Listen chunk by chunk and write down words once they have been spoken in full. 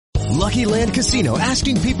Lucky Land Casino,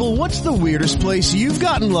 asking people, what's the weirdest place you've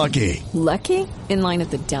gotten lucky? Lucky? In line at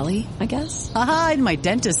the deli, I guess? Aha, in my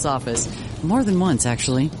dentist's office. More than once,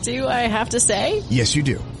 actually. Do I have to say? Yes, you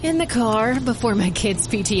do. In the car before my kids'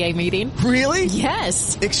 PTA meeting. Really?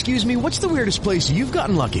 Yes. Excuse me, what's the weirdest place you've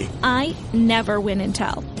gotten lucky? I never win and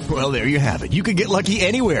tell. Well, there you have it. You can get lucky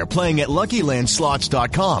anywhere, playing at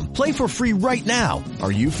LuckyLandSlots.com. Play for free right now.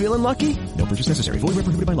 Are you feeling lucky? No purchase necessary. Void where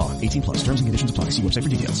prohibited by law. 18+. Terms and conditions apply. See website for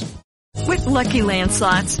details. With Lucky Land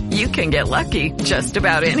Slots, you can get lucky just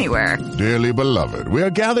about anywhere. Dearly beloved, we are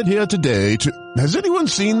gathered here today to... Has anyone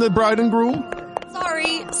seen the bride and groom?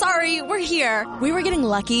 Sorry, we're here. We were getting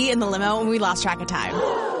lucky in the limo and we lost track of time.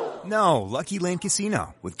 No, Lucky Land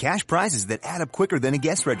Casino, with cash prizes that add up quicker than a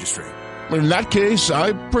guest registry. In that case,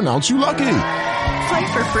 I pronounce you lucky.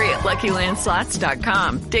 Play for free at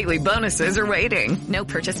LuckyLandSlots.com. Daily bonuses are waiting. No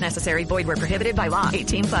purchase necessary. Void where prohibited by law.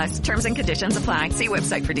 18+. Terms and conditions apply. See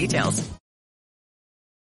website for details.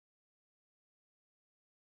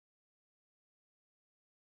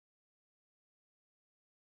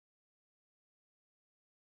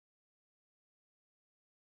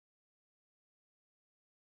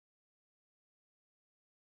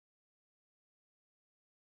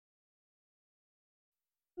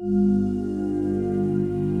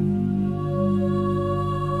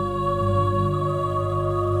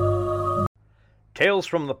 Tales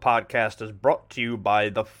from the Podcast is brought to you by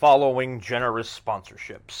the following generous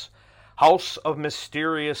sponsorships. House of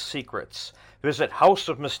Mysterious Secrets. Visit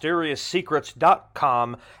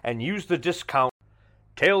houseofmysteriousSecrets.com and use the discount.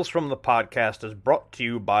 Tales from the Podcast is brought to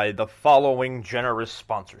you by the following generous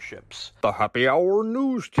sponsorships. The Happy Hour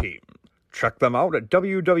News Team. Check them out at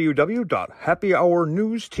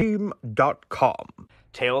www.happyhournewsteam.com.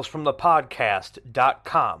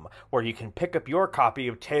 TalesFromThePodcast.com, where you can pick up your copy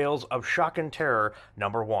of Tales of Shock and Terror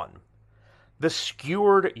 #1. The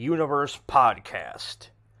Skewered Universe Podcast.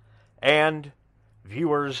 And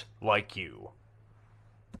viewers like you.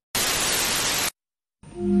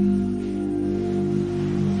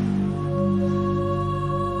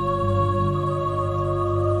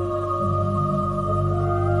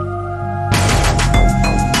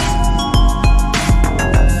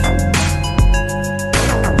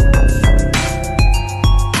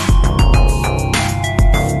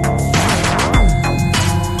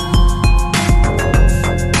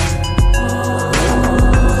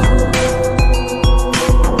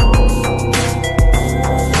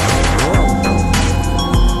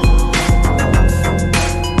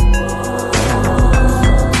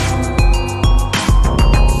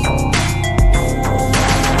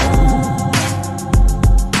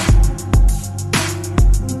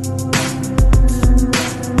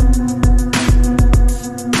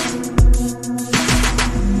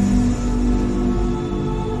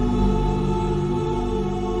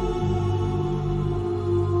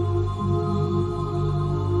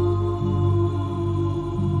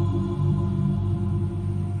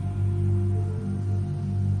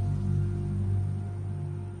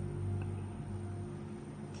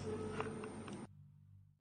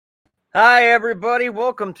 Hi, everybody.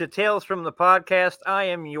 Welcome to Tales from the Podcast. I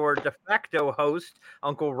am your de facto host,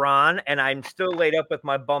 Uncle Ron, and I'm still laid up with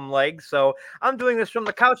my bum leg, so I'm doing this from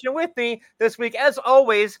the couch. And with me this week, as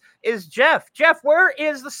always, is Jeff. Jeff, where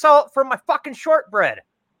is the salt for my fucking shortbread?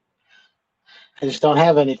 I just don't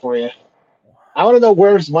have any for you. I want to know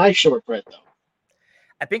where's my shortbread, though.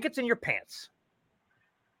 I think it's in your pants.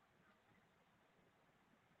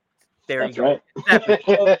 There That's you go. Right.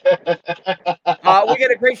 We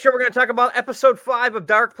got a great show. We're going to talk about episode 5 of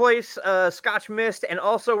Darkplace, Scotch Mist, and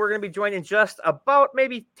also we're going to be joined in just about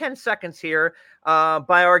maybe 10 seconds here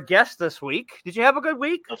by our guest this week. Did you have a good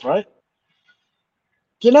week? That's right.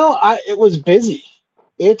 You know, it was busy.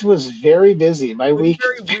 It was very busy. My week.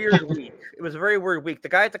 Very weird week. It was a very weird week. The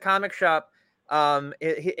guy at the comic shop,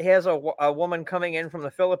 he has a woman coming in from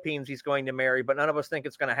the Philippines he's going to marry, but none of us think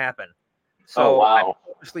it's going to happen. So wow. I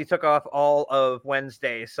purposely took off all of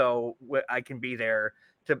Wednesday so I can be there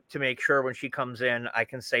to make sure when she comes in, I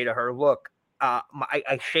can say to her, look,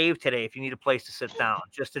 I shaved today if you need a place to sit down,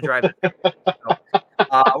 just to drive it. So,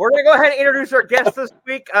 we're going to go ahead and introduce our guest this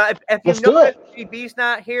week. If you know that CB's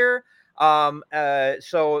not here,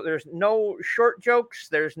 so there's no short jokes.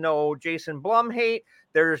 There's no Jason Blum hate.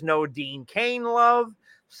 There's no Dean Cain love.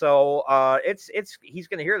 So he's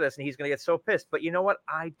going to hear this and he's going to get so pissed. But you know what?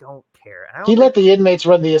 I don't care. He let the inmates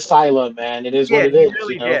run the asylum, man. It is what it is. He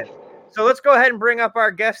really did. So let's go ahead and bring up our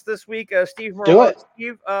guest this week, Steve Morello. Do it.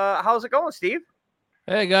 Steve, how's it going, Steve?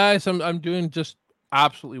 Hey guys, I'm doing just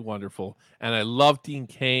absolutely wonderful, and I love Dean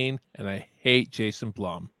Cain, and I hate Jason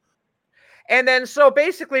Blum. And then, so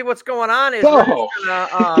basically, what's going on is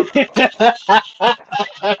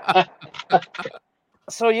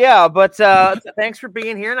so yeah. But thanks for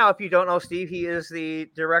being here. Now, if you don't know Steve, he is the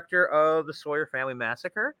director of the Sawyer Family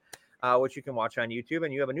Massacre, which you can watch on YouTube.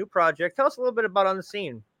 And you have a new project. Tell us a little bit about On the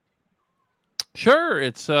Scene. Sure,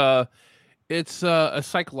 it's a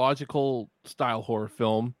psychological style horror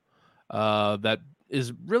film that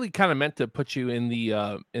is really kind of meant to put you in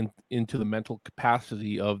the into the mental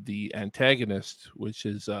capacity of the antagonist, which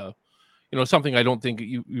is something I don't think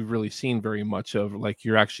you've really seen very much of. Like,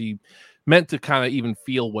 you're actually meant to kind of even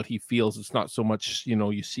feel what he feels. It's not so much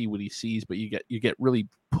you see what he sees, but you get really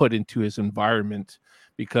put into his environment,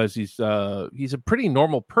 because he's a pretty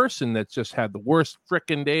normal person that's just had the worst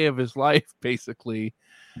frickin' day of his life, basically.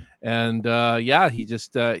 And he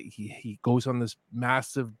just he goes on this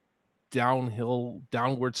massive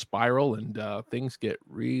downward spiral, and things get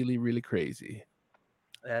really, really crazy.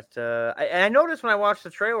 That I noticed when I watched the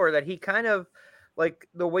trailer that he kind of, like,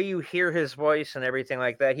 the way you hear his voice and everything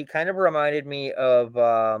like that, he kind of reminded me of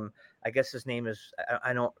I guess his name is,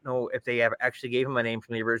 I don't know if they ever actually gave him a name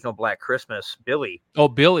from the original Black Christmas, Billy. Oh,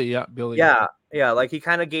 Billy, yeah, Billy. Yeah, like, he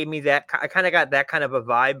kind of gave me that. I kind of got that kind of a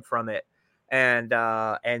vibe from it. And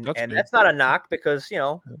that's not a knock, because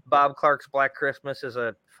Bob Clark's Black Christmas is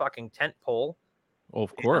a fucking tent pole. Oh,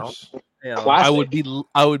 of course. I would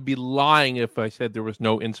be lying if I said there was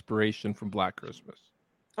no inspiration from Black Christmas.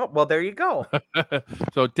 Oh, well, there you go.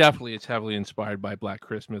 So definitely it's heavily inspired by Black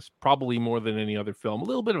Christmas, probably more than any other film. A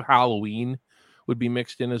little bit of Halloween would be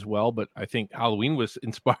mixed in as well, but I think Halloween was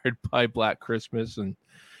inspired by Black Christmas, and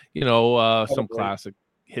some classic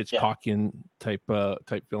Hitchcockian type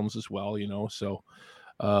films as well, So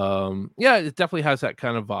it definitely has that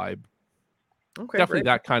kind of vibe. Okay, definitely great.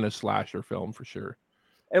 That kind of slasher film for sure.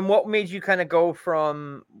 And what made you kind of go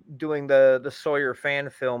from doing the Sawyer fan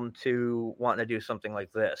film to wanting to do something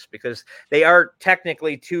like this? Because they are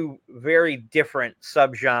technically two very different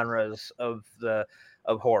subgenres of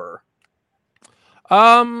horror.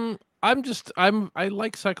 I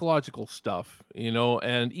like psychological stuff,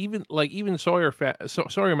 and even Sawyer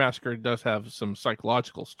Massacre does have some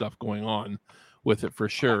psychological stuff going on with it for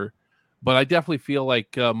sure. But I definitely feel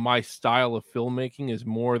like my style of filmmaking is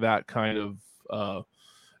more that kind of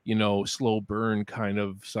slow burn kind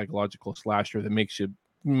of psychological slasher that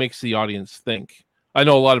makes the audience think. I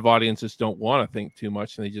know a lot of audiences don't want to think too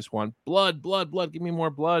much, and they just want blood, give me more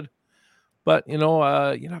blood. But you're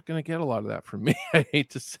not going to get a lot of that from me. I hate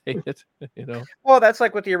to say it. Well, that's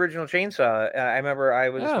like with the original Chainsaw. I remember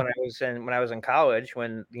when I was in college,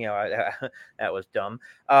 when that was dumb.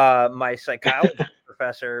 My psychology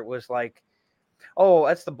professor was like, "Oh,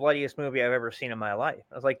 that's the bloodiest movie I've ever seen in my life."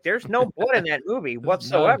 I was like, "There's no blood in that movie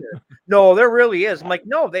whatsoever." No, there really is. I'm like,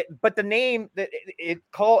 "No, but the name it's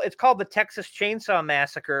called the Texas Chainsaw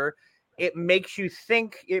Massacre." It makes you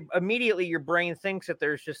think immediately. Your brain thinks that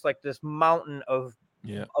there's just like this mountain of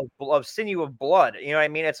sinew of blood. You know what I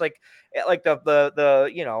mean? It's like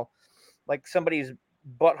the like somebody's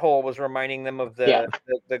butthole was reminding them of the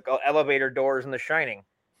elevator doors in The Shining.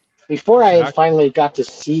 Before I had finally got to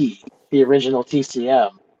see the original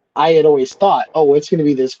TCM, I had always thought, oh, it's going to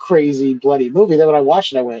be this crazy bloody movie. Then when I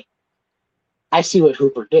watched it, I went, I see what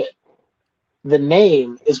Hooper did. The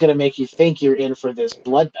name is going to make you think you're in for this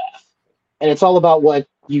bloodbath. And it's all about what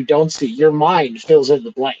you don't see. Your mind fills in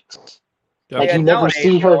the blanks. Like, you never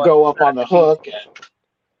see her go up on the hook.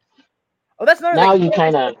 Oh, that's not. Now you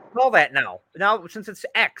kind of call that now. Now, since it's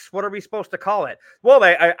X, what are we supposed to call it? Well,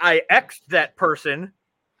 I X'd that person.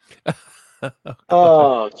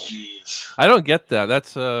 Oh, jeez. I don't get that.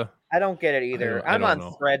 That's I don't get it either. I'm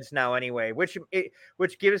on Threads now anyway, which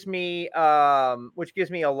gives me a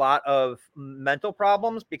lot of mental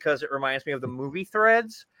problems, because it reminds me of the movie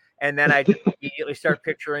Threads. And then I just immediately start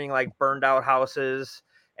picturing like burned out houses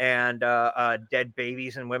and dead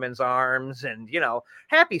babies in women's arms and,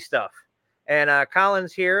 happy stuff. And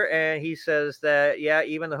Colin's here, and he says that,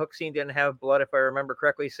 even the hook scene didn't have blood, if I remember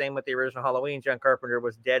correctly. Same with the original Halloween. John Carpenter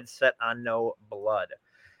was dead set on no blood.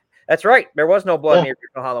 That's right. There was no blood in the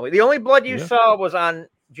original Halloween. The only blood you saw was on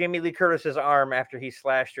Jamie Lee Curtis's arm after he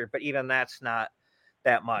slashed her, but even that's not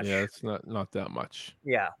that much. Yeah, it's not that much.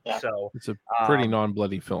 Yeah. So it's a pretty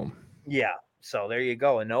non-bloody film. Yeah. So there you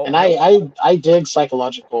go. And I dig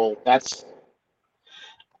psychological.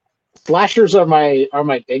 Slashers are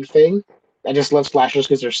my big thing. I just love slashers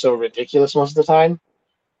because they're so ridiculous most of the time.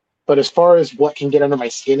 But as far as what can get under my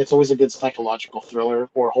skin, it's always a good psychological thriller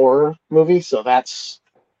or horror movie. So it's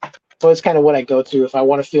kind of what I go to if I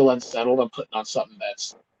want to feel unsettled. I'm putting on something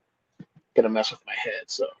that's gonna mess with my head.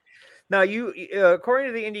 So Now, you according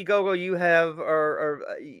to the Indiegogo,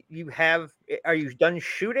 are you done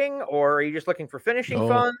shooting, or are you just looking for finishing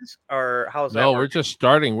funds, or how's that? No, we're just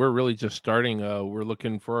starting. We're really just starting. We're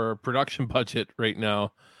looking for a production budget right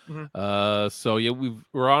now. Mm-hmm. So yeah,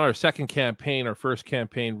 we're on our second campaign. Our first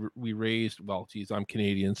campaign we raised. Well, geez, I'm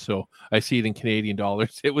Canadian, so I see it in Canadian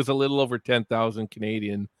dollars. It was a little over 10,000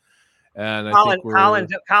 Canadian, and I think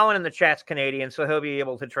Colin in the chat's Canadian, so he'll be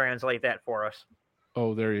able to translate that for us.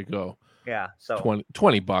 Oh, there you go. Yeah, so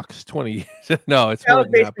 $20. No, it's more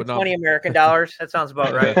than that, but 20 American dollars. That sounds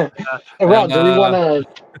about right. Hey, Rob, do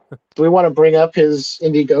we want to bring up his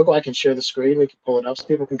Indiegogo? I can share the screen. We can pull it up so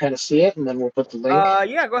people can kind of see it, and then we'll put the link.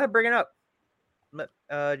 Yeah, go ahead, bring it up.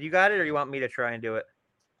 You got it, or you want me to try and do it?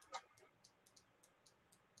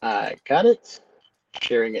 I got it.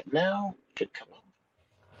 Sharing it now. Should come up.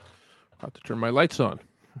 I'll have to turn my lights on.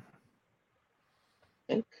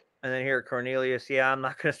 And then here, Cornelius. Yeah, I'm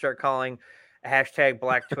not going to start calling hashtag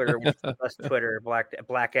Black Twitter with less Twitter,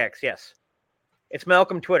 Black X. Yes, it's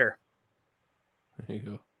Malcolm Twitter. There you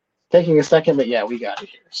go. Taking a second, but yeah, we got it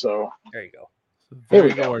here. So there you go. There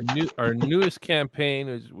we go. Our newest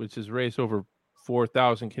campaign, which has raised over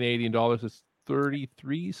 4,000 Canadian dollars, is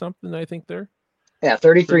 33 something. I think there. Yeah,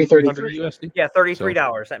 33 USD. Yeah,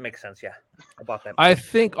 $33. That makes sense. Yeah, I bought that. I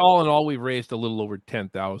think all in all, we've raised a little over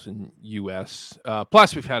 10,000 US.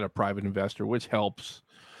 Plus, we've had a private investor, which helps.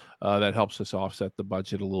 That helps us offset the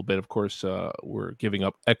budget a little bit. Of course, we're giving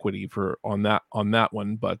up equity on that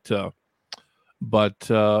one, but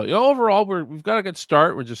overall, we've got a good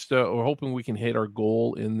start. We're just we're hoping we can hit our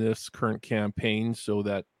goal in this current campaign so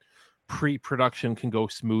that pre-production can go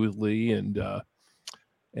smoothly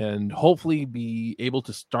and hopefully be able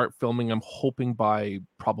to start filming. I'm hoping by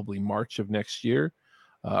probably March of next year.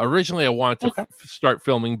 Originally, I wanted to start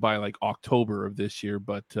filming by like October of this year,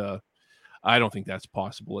 but I don't think that's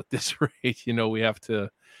possible at this rate. We have to.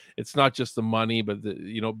 It's not just the money, but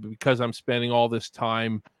because I'm spending all this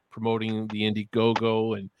time promoting the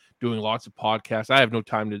Indiegogo and doing lots of podcasts, I have no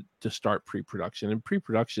time to start pre-production, and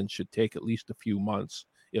pre-production should take at least a few months,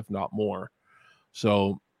 if not more.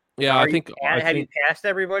 So. Yeah, have you cast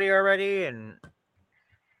everybody already? And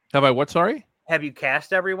have I what? Sorry, have you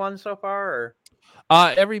cast everyone so far? Or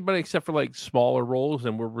everybody except for like smaller roles,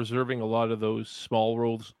 and we're reserving a lot of those small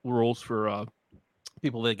roles for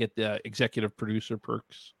people that get the executive producer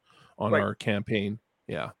perks on our campaign.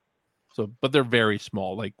 Yeah, but they're very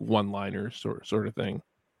small, like one-liners sort of thing.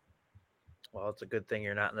 Well, it's a good thing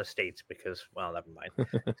you're not in the States because, well, never mind.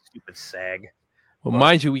 Stupid SAG. Well,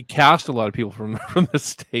 mind you, we cast a lot of people from the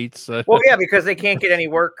States. Well, yeah, because they can't get any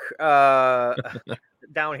work down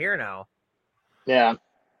here now. Yeah.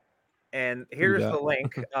 And here's the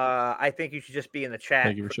link. I think you should just be in the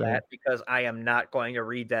chat for that because I am not going to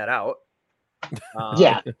read that out.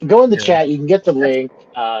 Yeah, go in the chat. You can get the link.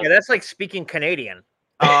 Yeah, that's like speaking Canadian.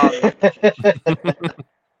 Also,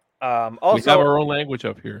 we have our own language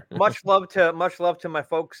up here. much love to my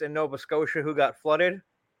folks in Nova Scotia who got flooded.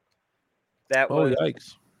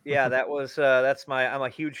 Yikes. Yeah, I'm a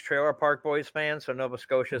huge Trailer Park Boys fan, so Nova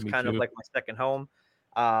Scotia is kind of like my second home.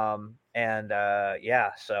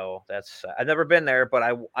 So that's I've never been there, but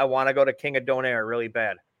I want to go to King of Donair really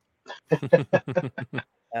bad. And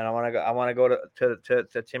I want to go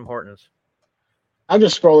to Tim Hortons. I'm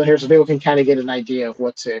just scrolling here so people can kind of get an idea of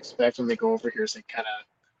what to expect when they go over here. So they kind of,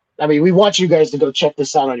 we want you guys to go check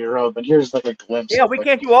this out on your own, but here's like a glimpse. Yeah, we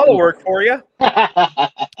can't do all the work for you.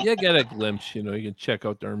 Yeah, get a glimpse. You can check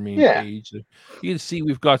out our main page. You can see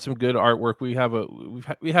we've got some good artwork. We have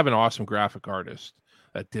an awesome graphic artist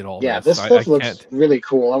that did all. Yeah, this stuff looks really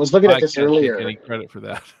cool. I was looking at this earlier. Take any credit for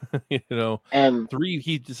that? And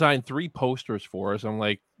he designed 3 posters for us. I'm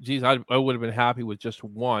like, geez, I would have been happy with just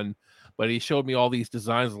one, but he showed me all these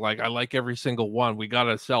designs. Like, I like every single one. We got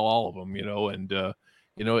to sell all of them, and.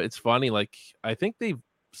 It's funny. Like, I think they've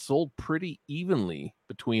sold pretty evenly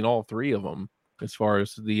between all 3 of them as far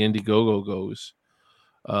as the Indiegogo goes.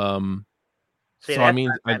 Times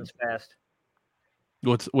fast.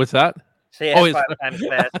 What's that? Say it 5 times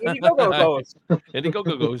fast. Indiegogo goes.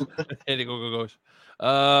 Indiegogo goes.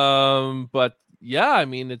 But yeah,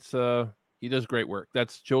 it's he does great work.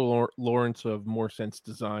 That's Joe Lawrence of More Sense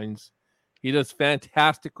Designs. He does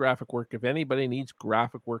fantastic graphic work. If anybody needs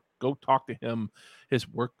graphic work, go talk to him. His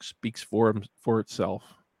work speaks for itself.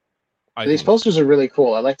 These posters are really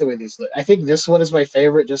cool. I like the way these look. I think this one is my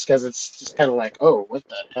favorite just because it's just kind of like, oh, what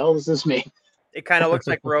the hell does this mean? It kind of looks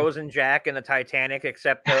like Rose and Jack in the Titanic,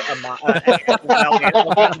 except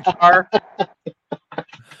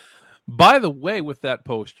By the way, with that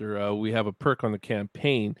poster, we have a perk on the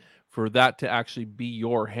campaign for that to actually be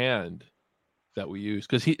your hand. that we use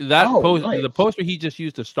because Nice. the poster he just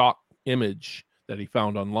used a stock image that he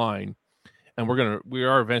found online, and we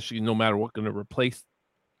are eventually, no matter what, going to replace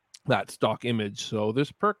that stock image. So there's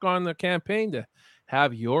a perk on the campaign to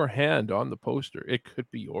have your hand on the poster. It could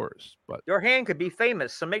be yours, but Your hand could be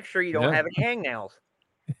famous, so make sure you don't have any hangnails.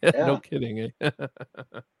 No kidding. Eh?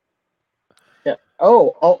 Yeah.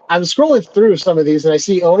 Oh, I'm scrolling through some of these and I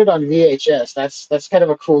see own it on VHS. That's kind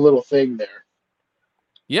of a cool little thing there.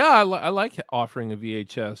 Yeah, I like offering a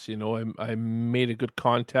VHS. You know, I made a good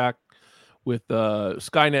contact with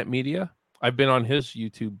Skynet Media. I've been on his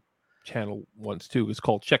YouTube channel once too. It's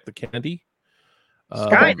called Check the Candy.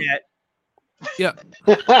 Skynet. Yeah,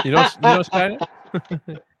 you know Skynet.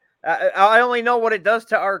 I only know what it does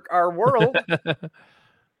to our world.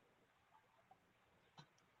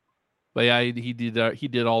 But yeah, he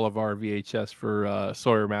did all of our VHS for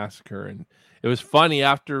Sawyer Massacre, and it was funny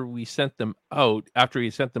after we sent them out. After he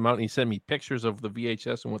sent them out, and he sent me pictures of the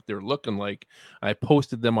VHS and what they're looking like. I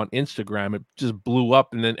posted them on Instagram. It just blew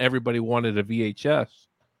up, and then everybody wanted a VHS,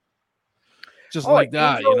 just like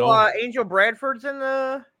that. Angel, you know, Angel Bradford's in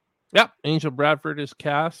the. Yep, Angel Bradford is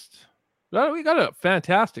cast. Well, we got a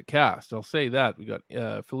fantastic cast. I'll say that. We got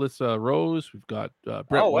Felissa Rose. We've got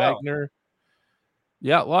Brett Wagner.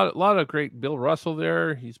 Yeah, a lot of great Bill Russell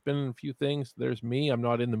there. He's been in a few things. There's me. I'm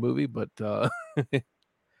not in the movie, but I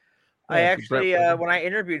actually, when I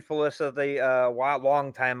interviewed Felissa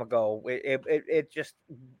long time ago, it just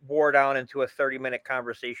wore down into a 30-minute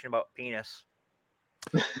conversation about penis.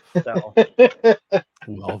 So,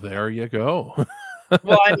 well, there you go.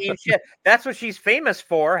 Well, I mean, that's what she's famous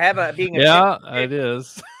for, being a it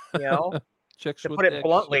is. You know. Chicks to put it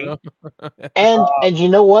bluntly. You know? and you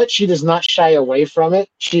know what? She does not shy away from it.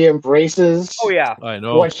 She embraces I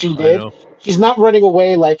know what she did. She's not running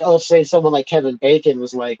away like, say someone like Kevin Bacon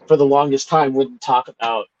was like, for the longest time, wouldn't talk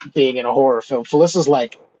about being in a horror film. Felissa's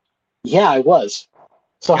like, yeah, I was.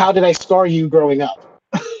 So how did I scar you growing up?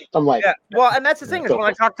 I'm like, well, and that's the thing is when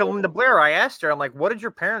I talked to Linda Blair, I asked her, I'm like, what did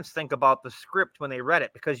your parents think about the script when they read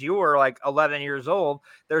it? Because you were like 11 years old.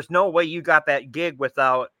 There's no way you got that gig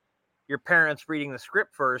without your parents reading the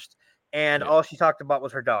script first, and all she talked about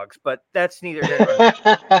was her dogs. But that's neither here nor there.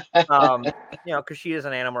 Because she is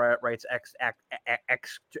an animal rights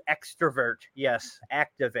extrovert. Yes,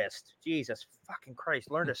 activist. Jesus fucking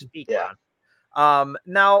Christ, learn to speak, man.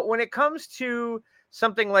 Now, when it comes to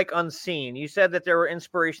something like Unseen, you said that there were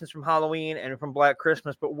inspirations from Halloween and from Black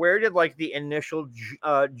Christmas, but where did like the initial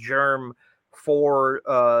germ for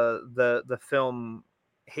the film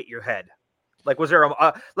hit your head? Like, was there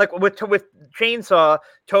like with Chainsaw?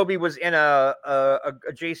 Toby was in a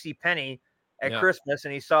J.C. Penney at Christmas,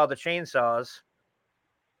 and he saw the chainsaws,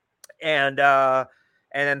 and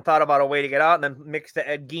then thought about a way to get out, and then mixed the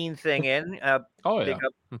Ed Gein thing in.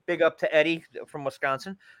 Big up to Eddie from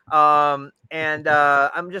Wisconsin. I'm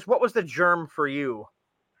just, what was the germ for you?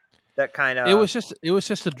 That kind of. It was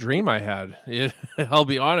just a dream I had. I'll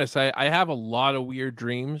be honest. I have a lot of weird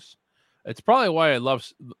dreams. It's probably why I love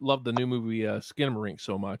the new movie Skinamarink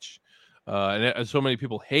so much, and so many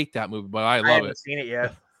people hate that movie, but I love it. I haven't seen it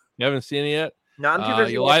yet. You haven't seen it yet? No, I'm too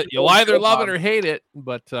busy. You'll either love it or hate it,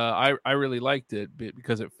 but I really liked it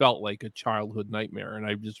because it felt like a childhood nightmare, and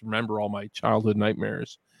I just remember all my childhood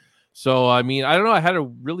nightmares. So I mean, I don't know. I had a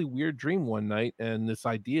really weird dream one night, and this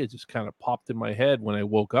idea just kind of popped in my head when I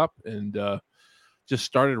woke up and just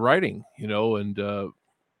started writing.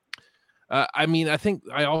 I mean, I think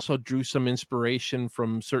I also drew some inspiration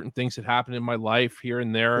from certain things that happened in my life here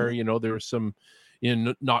and there. There was some,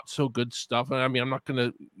 not so good stuff. I mean, I'm not going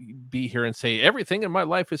to be here and say everything in my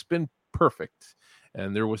life has been perfect.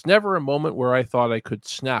 And there was never a moment where I thought I could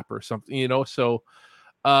snap or something, So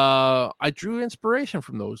I drew inspiration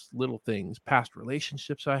from those little things, past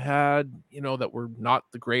relationships I had, that were not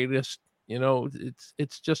the greatest.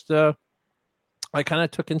 It's just I kind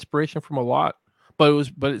of took inspiration from a lot.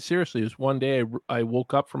 But seriously, it was one day I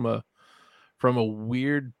woke up from a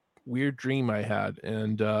weird dream I had,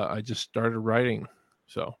 and I just started writing.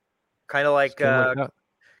 So kind of like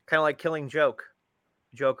Killing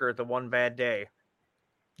Joker, The One Bad Day.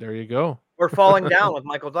 There you go. Or Falling Down with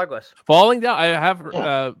Michael Douglas. Falling Down. I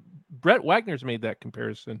have Brett Wagner's made that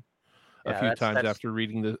comparison a few times after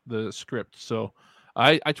reading the script. So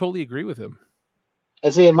I totally agree with him.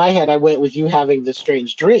 And see, in my head, I went with you having the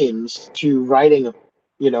strange dreams to writing,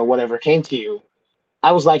 whatever came to you.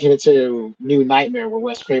 I was liking it to New Nightmare, where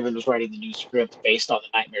Wes Craven was writing the new script based on the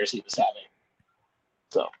nightmares he was having.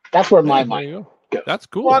 So that's where my mind goes. That's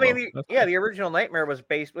cool. Well, I mean, the original Nightmare was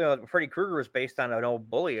based. Freddy Krueger was based on an old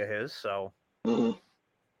bully of his. So,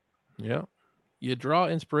 yeah, you draw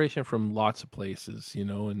inspiration from lots of places,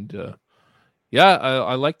 and yeah,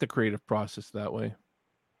 I like the creative process that way.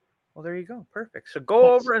 Well, there you go. Perfect. So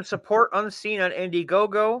go over and support Unseen on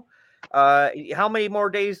Indiegogo. How many more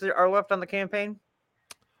days there are left on the campaign?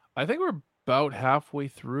 I think we're about halfway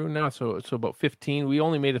through now, so about 15. We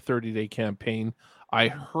only made a 30-day campaign. I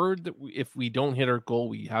heard that if we don't hit our goal,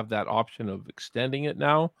 we have that option of extending it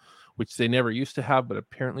now, which they never used to have, but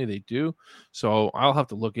apparently they do. So I'll have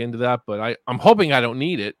to look into that. But I'm hoping I don't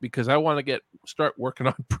need it because I want to start working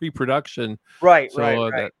on pre-production. Right.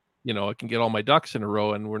 That I can get all my ducks in a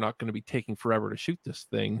row, and we're not going to be taking forever to shoot this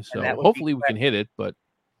thing. So hopefully we can hit it. But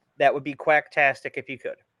that would be quacktastic if you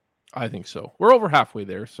could. I think so. We're over halfway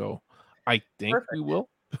there, so I think we will.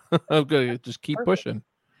 I'm gonna just keep pushing.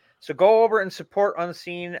 So go over and support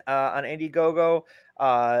Unseen on Indiegogo.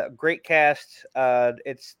 Great cast.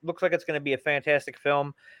 It looks like it's going to be a fantastic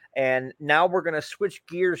film. And now we're going to switch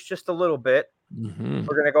gears just a little bit. Mm-hmm.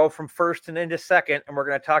 We're going to go from first and into second, and we're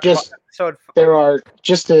going to talk about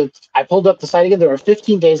episode. I pulled up the site again. There are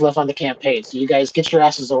 15 days left on the campaign, so you guys get your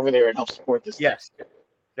asses over there and help support this. Yes.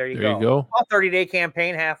 There you go. 30-day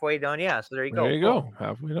campaign, halfway done. Yeah, so there you go. There you go.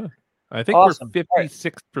 Halfway done. I think we're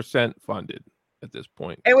 56% funded at this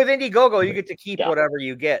point. And with Indiegogo, you get to keep whatever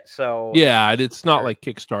you get. So yeah, it's not like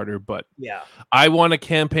Kickstarter, but yeah, I want a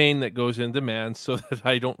campaign that goes in demand so that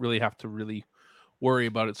I don't really have to really worry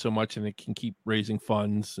about it so much, and it can keep raising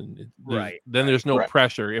funds. And then there's no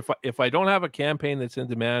pressure. If I don't have a campaign that's in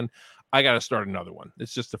demand, I got to start another one.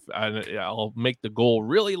 It's just I'll make the goal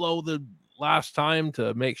really low the last time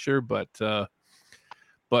to make sure, but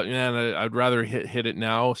man, I'd rather hit it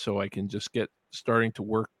now so I can just get starting to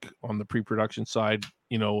work on the pre-production side,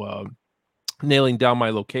 nailing down my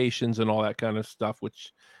locations and all that kind of stuff,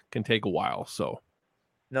 which can take a while. So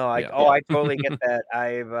no, I totally get that.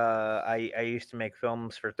 I used to make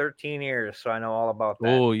films for 13 years, so I know all about that.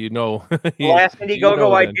 Oh, the last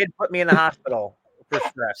Indiegogo I did put me in the hospital for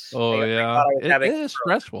stress. Oh yeah, it is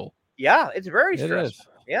stressful. Yeah, it's very stressful.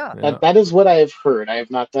 Yeah. That is what I have heard. I have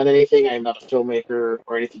not done anything. I'm not a filmmaker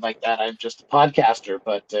or anything like that. I'm just a podcaster,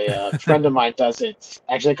 but a friend of mine does it.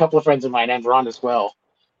 Actually, a couple of friends of mine, and Ron as well,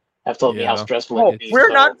 have told me how stressful it is.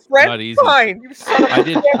 We're not friends. Fine.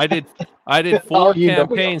 I did 4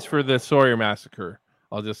 campaigns for the Sawyer Massacre.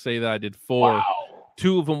 I'll just say that I did 4. Wow.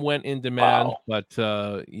 2 of them went in demand, but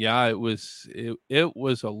it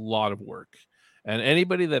was a lot of work. And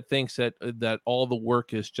anybody that thinks that all the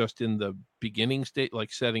work is just in the beginning state,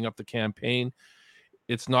 like setting up the campaign,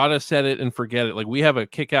 it's not a set it and forget it. Like, we have a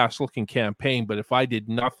kick-ass looking campaign, but if I did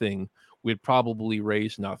nothing, we'd probably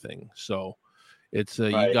raise nothing. So it's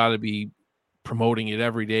you got to be promoting it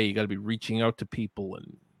every day. You got to be reaching out to people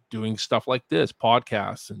and doing stuff like this,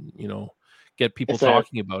 podcasts, and get people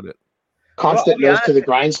talking about it. Constant nose to the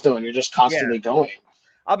grindstone. You're just constantly going.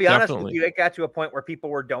 I'll be honest with you, it got to a point where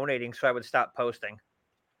people were donating, so I would stop posting.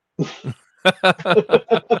 I'm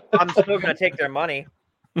still going to take their money.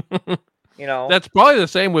 That's probably the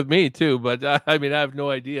same with me too. But I have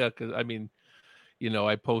no idea because I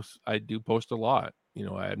do post a lot.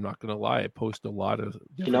 I'm not going to lie, I post a lot of.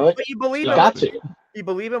 But you believe you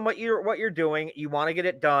believe in what you're doing. You want to get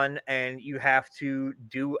it done, and you have to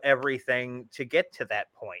do everything to get to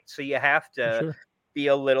that point. So you have to be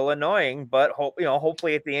a little annoying, but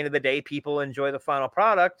hopefully at the end of the day, people enjoy the final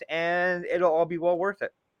product, and it'll all be well worth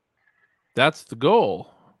it. That's the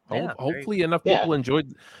goal. Yeah, hopefully enough people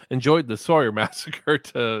enjoyed the Sawyer Massacre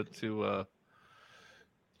to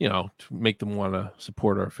make them want to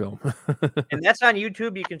support our film. And that's on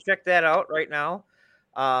YouTube. You can check that out right now.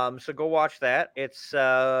 So go watch that. It's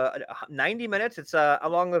 90 minutes. It's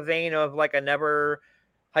along the vein of like a Never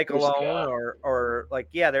Hike Alone or like,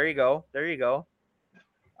 there you go.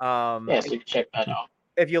 So you can check that out.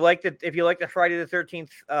 If you like the Friday the 13th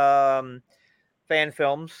fan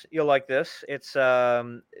films, you'll like this. It's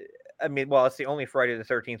it's the only Friday the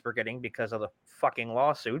 13th we're getting because of the fucking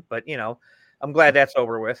lawsuit, but I'm glad that's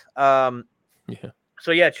over with. So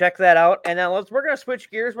check that out. And now we're gonna switch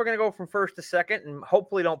gears. We're gonna go from first to second, and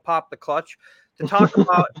hopefully don't pop the clutch to talk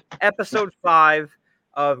about episode 5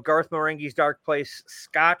 of Garth Marenghi's Darkplace,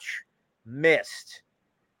 Scotch Mist.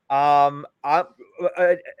 Now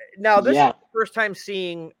this is the first time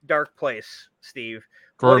seeing Darkplace, Steve.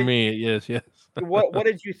 For me, yes. What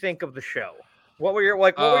did you think of the show? What were your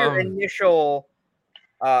initial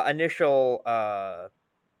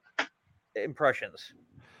impressions?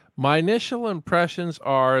 My initial impressions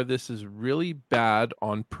are this is really bad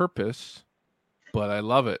on purpose, but I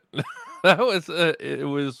love it.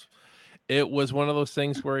 It was one of those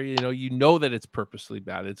things where that it's purposely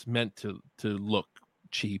bad. It's meant to look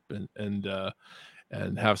cheap and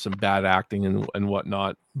have some bad acting and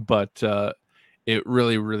whatnot. But it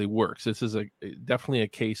really, really works. This is definitely a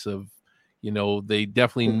case of, they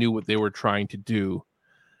definitely knew what they were trying to do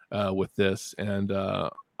with this. And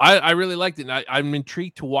I really liked it. And I'm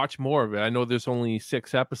intrigued to watch more of it. I know there's only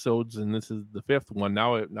 6 episodes and this is the 5th one.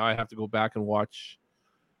 Now I have to go back and watch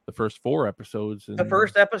the first 4 episodes. And the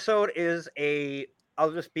first episode is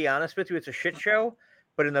I'll just be honest with you, it's a shit show,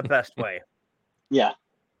 but in the best way. Yeah.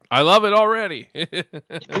 I love it already.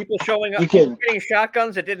 People showing up, getting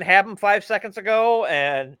shotguns that didn't have them 5 seconds ago,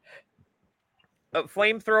 and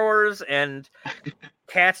flamethrowers, and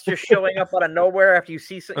cats just showing up out of nowhere after you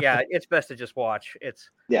see some. Yeah, it's best to just watch. It's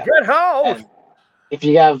good host. If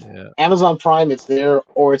you have Amazon Prime, it's there,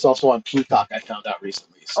 or it's also on Peacock. I found out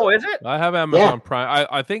recently. So. Oh, is it? I have Amazon Prime.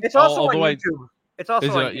 I think it's also on YouTube. It's also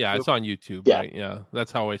on YouTube. Yeah, it's on YouTube. Yeah. Right? Yeah,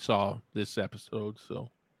 that's how I saw this episode. So.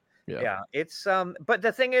 Yeah, it's but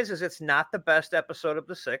the thing is it's not the best episode of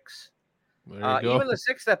the 6. Even the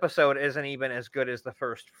 6th episode isn't even as good as the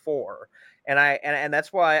first 4, and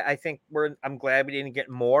that's why I think I'm glad we didn't get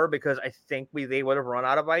more, because I think they would have run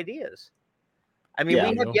out of ideas. I mean,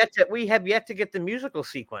 we have yet to get the musical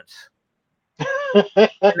sequence in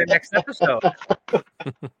the next episode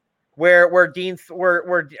where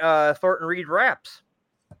Thornton Reed raps,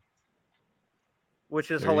 which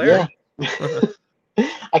is hilarious. Yeah.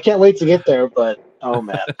 I can't wait to get there, but oh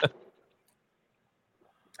man,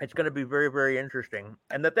 it's going to be very, very interesting.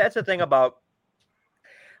 And that's the thing about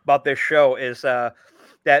this show is that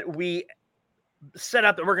we set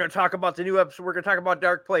up that we're going to talk about the new episode. We're going to talk about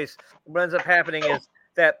Darkplace. What ends up happening is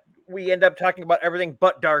that we end up talking about everything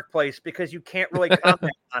but Darkplace, because you can't really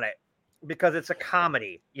comment on it because it's a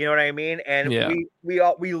comedy. You know what I mean? And we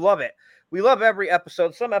love it. We love every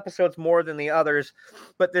episode, some episodes more than the others,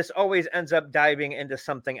 but this always ends up diving into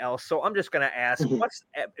something else. So I'm just going to ask,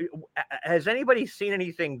 has anybody seen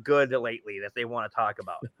anything good lately that they want to talk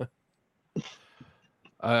about?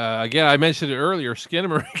 Again, I mentioned it earlier,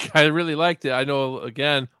 Skinamarink. I really liked it. I know,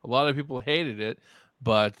 again, a lot of people hated it,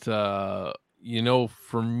 but, for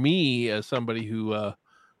me, as somebody who,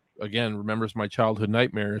 again, remembers my childhood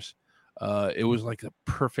nightmares, it was like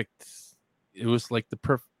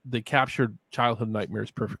they captured childhood nightmares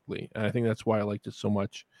perfectly. And I think that's why I liked it so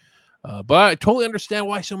much. But I totally understand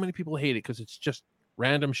why so many people hate it, because it's just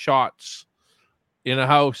random shots in a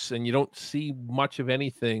house and you don't see much of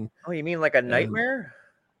anything. Oh, you mean like a nightmare?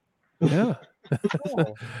 Yeah.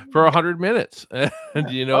 For 100 minutes. And,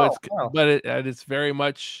 it's very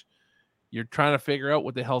much, you're trying to figure out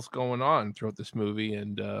what the hell's going on throughout this movie.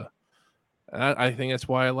 And I think that's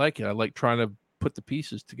why I like it. I like trying to put the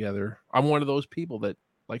pieces together. I'm one of those people that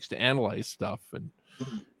likes to analyze stuff, and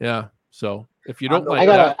so if you don't like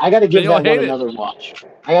I gotta give that one another watch.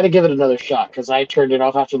 I gotta give it another shot, because I turned it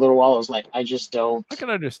off after a little while. I was like, I just don't. I can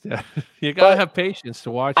understand. You gotta have patience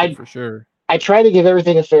to watch it for sure. I try to give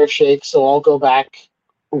everything a fair shake, so I'll go back,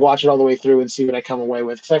 watch it all the way through, and see what I come away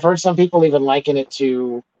with. Because I've heard some people even liken it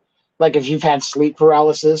to, like, if you've had sleep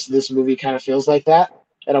paralysis, this movie kind of feels like that.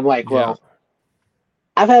 And I'm like, well,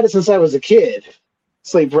 I've had it since I was a kid.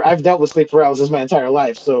 I've dealt with sleep paralysis my entire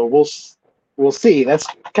life, so we'll see. That's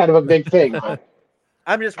kind of a big thing. But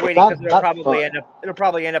I'm just waiting, because it'll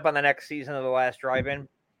probably end up on the next season of The Last Drive-In.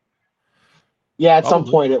 Yeah, at some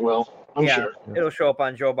point it will. I'm sure it'll show up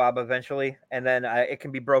on Joe Bob eventually, and then it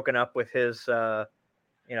can be broken up with his,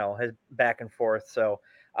 his back and forth. So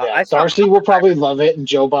Darcy will probably love it, and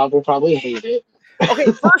Joe Bob will probably hate it.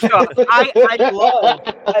 Okay, first off,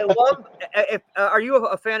 I love. Are you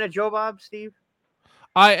a fan of Joe Bob, Steve?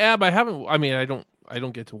 I am. I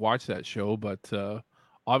don't get to watch that show, but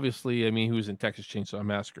obviously, he was in Texas Chainsaw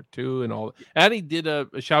Massacre 2 and all. And he did a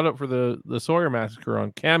shout out for the Sawyer Massacre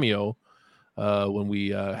on Cameo when we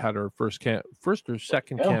had our first or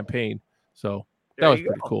second campaign. So that was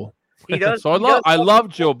pretty cool. He does. So I love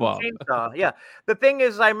Joe Bob. Chainsaw. Yeah. The thing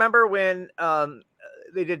is, I remember when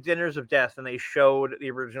they did Dinners of Death and they showed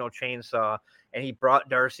the original Chainsaw, and he brought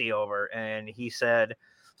Darcy over and he said,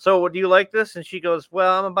 "So do you like this?" And she goes,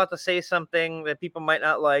 "Well, I'm about to say something that people might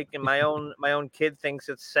not like, and my own kid thinks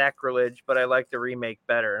it's sacrilege, but I like the remake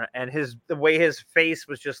better." And the way his face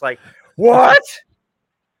was just like, "What?"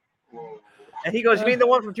 And he goes, "You mean the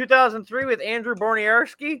one from 2003 with Andrew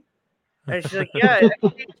Borniarski?" And she's like, "Yeah,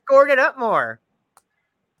 he scored it up more."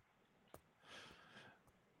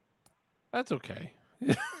 That's okay.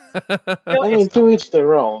 To each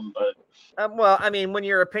their own, but. When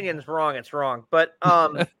your opinion's wrong, it's wrong. But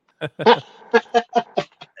I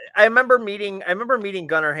remember meeting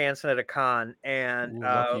Gunnar Hansen at a con, and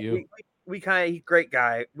we kind of, great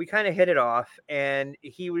guy. We kind of hit it off, and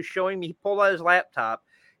he was showing me. He pulled out his laptop,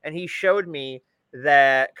 and he showed me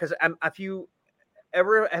that, because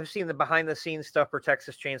ever have seen the behind the scenes stuff for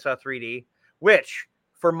Texas Chainsaw 3D, which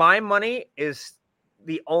for my money is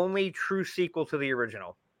the only true sequel to the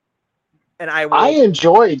original. And I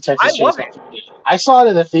enjoyed Texas Chainsaw 3D. I saw it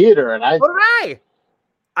in the theater, and so did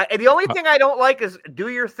I. The only thing I don't like is do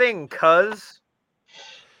your thing, cuz.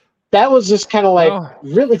 That was just kind of like,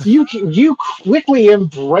 really, you quickly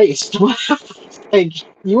embraced what like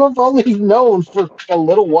you have only known for a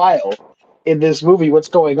little while in this movie what's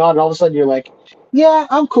going on, and all of a sudden you're like, yeah,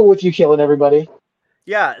 I'm cool with you killing everybody.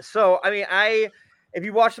 Yeah, so I mean, if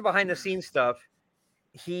you watch the behind the scenes stuff,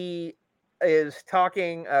 he is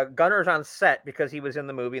talking. Gunner's on set because he was in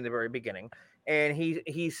the movie in the very beginning, and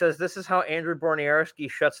he says this is how Andrew Borniarski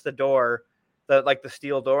shuts the door, the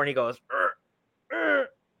steel door, and he goes,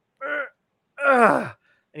 and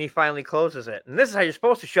he finally closes it. And this is how you're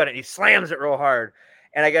supposed to shut it. And he slams it real hard,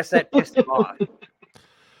 and I guess that pissed him off.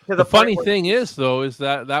 The funny thing is, though, is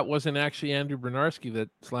that wasn't actually Andrew Bernarski that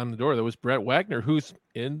slammed the door. That was Brett Wagner, who's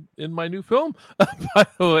in my new film. By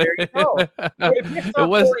the way, there you go.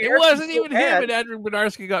 It wasn't even him, and Andrew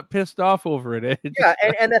Bernarski got pissed off over it. Yeah,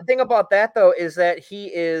 and the thing about that though is that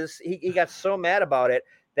he got so mad about it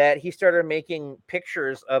that he started making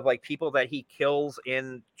pictures of like people that he kills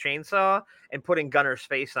in Chainsaw and putting Gunner's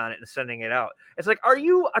face on it and sending it out. It's like, are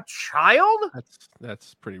you a child?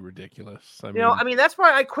 That's pretty ridiculous. I mean, that's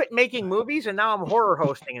why I quit making movies and now I'm horror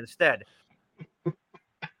hosting instead. I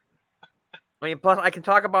mean, plus I can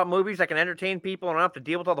talk about movies, I can entertain people, and I don't have to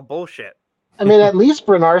deal with all the bullshit. I mean, at least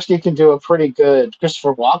Bernarski can do a pretty good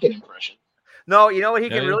Christopher Walken impression. No, you know what he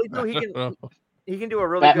can really do? He can do a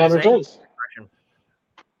really Batman good Returns. impression.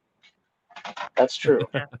 That's true.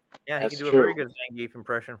 Yeah, he can do a very good Zangief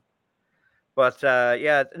impression. But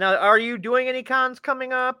yeah, now are you doing any cons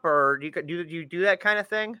coming up, or do you do that kind of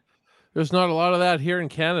thing? There's not a lot of that here in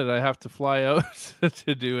Canada. I have to fly out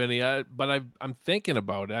to do any, but I'm thinking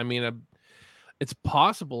about it. I mean, it's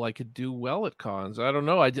possible I could do well at cons. I don't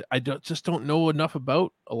know. I just don't know enough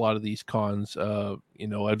about a lot of these cons.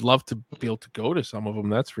 I'd love to be able to go to some of them,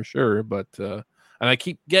 that's for sure. But and I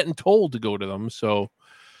keep getting told to go to them, so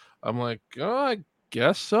I'm like, oh, I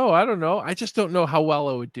guess so. I don't know. I just don't know how well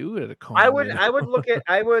I would do at a con. I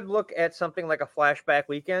would look at something like a Flashback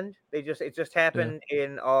weekend. It just happened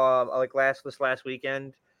in this last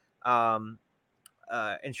weekend, in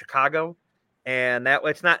Chicago, and that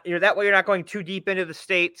it's not that way you're not going too deep into the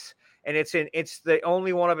States, and it's the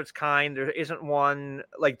only one of its kind. There isn't one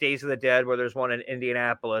like Days of the Dead where there's one in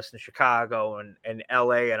Indianapolis and Chicago and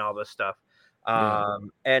LA and all this stuff.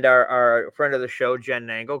 And our friend of the show, Jen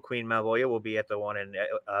Nangle, Queen Malvoya, will be at the one in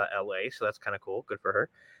LA, so that's kind of cool. Good for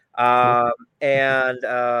her. And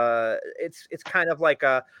it's kind of like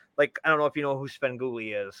I don't know if you know who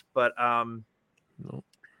Svengoolie is, but no.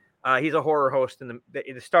 He's a horror host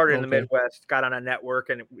it started in the Midwest, got on a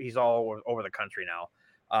network, and he's all over the country now.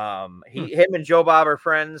 Him and Joe Bob are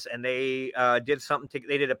friends, and they did something.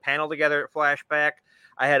 They did a panel together at Flashback.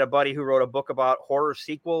 I had a buddy who wrote a book about horror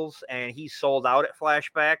sequels, and he sold out at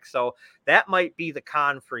Flashback. So that might be the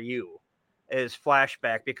con for you, is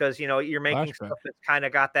Flashback, because you're making stuff that's kind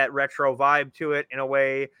of got that retro vibe to it in a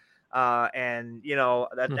way, and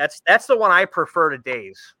that's the one I prefer to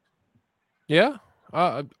Days. Yeah,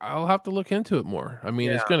 I'll have to look into it more. I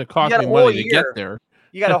mean, it's going to cost me money to get there.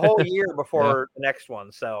 You got a whole year before the next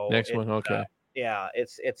one. So okay.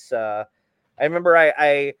 It's. I remember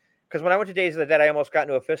because when I went to Days of the Dead, I almost got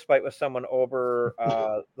into a fist fight with someone over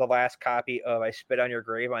the last copy of I Spit on Your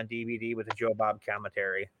Grave on DVD with the Joe Bob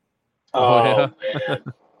commentary. Oh, man.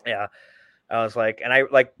 Yeah. I was like, and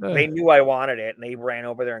they knew I wanted it, and they ran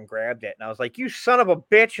over there and grabbed it. And I was like, you son of a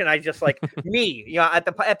bitch. And I just me, at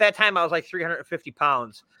that time I was like 350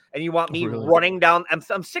 pounds, and you want me running down, I'm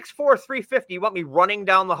 6'4", 350. You want me running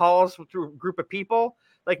down the halls through a group of people?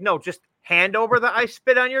 Like, no, just hand over the I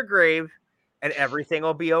Spit on Your Grave, and everything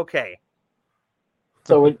will be okay.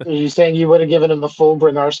 So are you saying you would have given him the full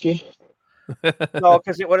Bernarski? No,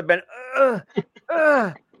 because it would have been,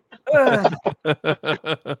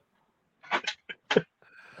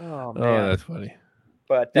 Oh, man. Oh, that's funny.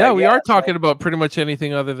 But we are talking about pretty much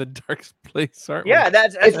anything other than Darkplace, aren't we? Yeah,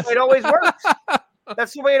 that's the way it always works.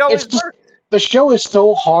 That's the way it always works. The show is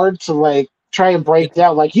so hard to try and break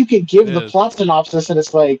down. Like, you could give the plot synopsis, and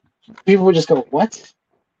it's like people would just go, "What?"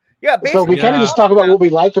 Yeah, so we kind of just talk about what we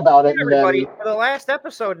like about it. Everybody, for the last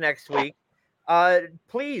episode next week,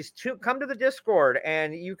 please come to the Discord,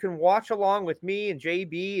 and you can watch along with me and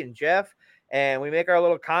JB and Jeff, and we make our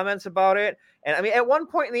little comments about it. And I mean, at one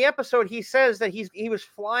point in the episode, he says that he was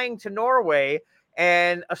flying to Norway,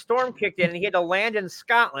 and a storm kicked in, and he had to land in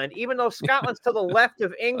Scotland, even though Scotland's to the left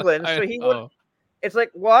of England. So It's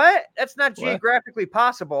like, what? That's not geographically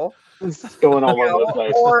possible. It's going all over the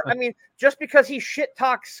place. Or, I mean, just because he shit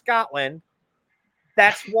talks Scotland,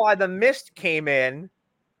 that's why the mist came in,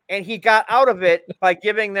 and he got out of it by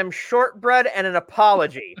giving them shortbread and an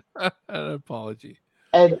apology. An apology.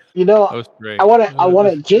 And that was great. I want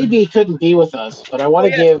to. JB couldn't be with us, but I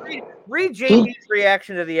want to give. Read JB's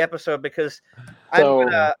reaction to the episode because I'm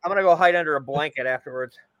gonna go hide under a blanket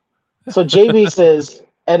afterwards. So JB says,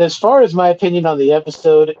 and as far as my opinion on the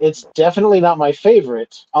episode, it's definitely not my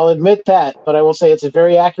favorite. I'll admit that, but I will say it's a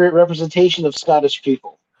very accurate representation of Scottish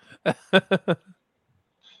people.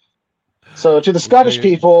 So to the Scottish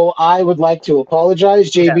people, I would like to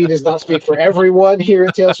apologize. JB does not speak for everyone here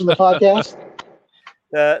at Tales from the Podcast.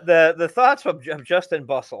 The thoughts of Justin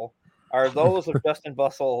Bustle are those of Justin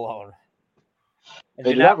Bustle alone. And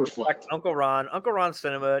They do do not not reflect Uncle Ron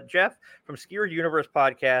Cinema, Jeff from Skewered Universe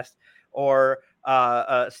Podcast, or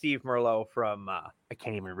Steve Merlot from I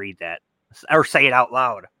can't even read that or say it out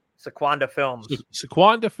loud. Sequanda Films.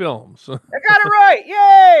 Sequanda Films. I got it right!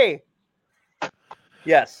 Yay!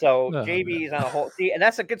 Yes, so JB's on a whole and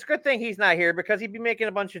it's a good thing he's not here because he'd be making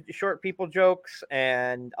a bunch of short people jokes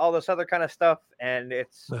and all this other kind of stuff, and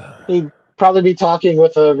it's He'd probably be talking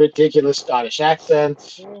with a ridiculous Scottish accent.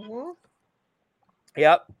 Mm-hmm.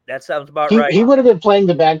 Yep, that sounds about right. He would have been playing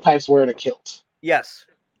the bagpipes wearing a kilt. Yes.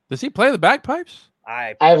 Does he play the bagpipes?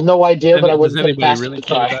 I have no idea, but I wouldn't put it past him to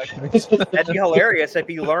try. That'd be hilarious if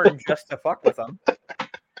he learned just to fuck with them.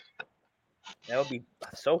 That would be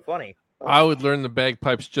so funny. I would learn the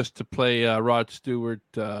bagpipes just to play Rod Stewart,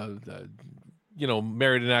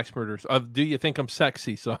 Married and Axe Murders. Do you think I'm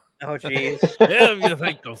sexy? So. Oh, jeez. If you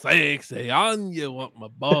think I'm sexy, and you want my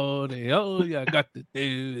body, all you got to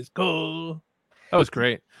do is go. That was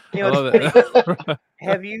great. I love that.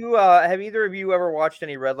 Have either of you ever watched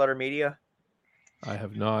any Red Letter Media? I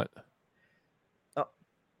have not. Oh.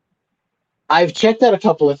 I've checked out a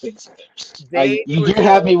couple of things of theirs. You did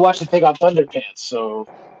have me watch the thing on Thunderpants, so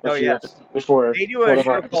before they do a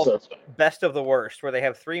show called Best of the Worst, where they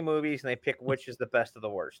have 3 movies and they pick which is the best of the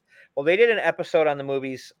worst. Well, they did an episode on the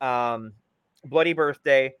movies Bloody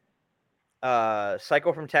Birthday,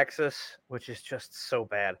 Psycho from Texas, which is just so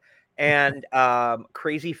bad, and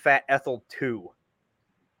Crazy Fat Ethel 2.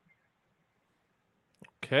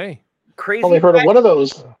 Okay. Only heard of one of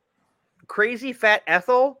those. Crazy Fat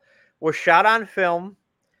Ethel was shot on film.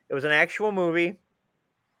 It was an actual movie,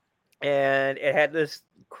 and it had this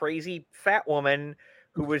crazy fat woman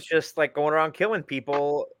who was just like going around killing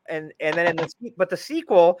people. And then the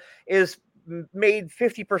sequel is made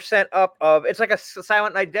 50% up of. It's like a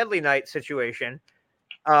Silent Night, Deadly Night situation.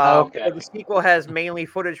 The sequel has mainly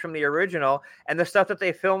footage from the original, and the stuff that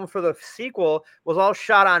they filmed for the sequel was all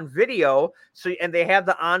shot on video. And they have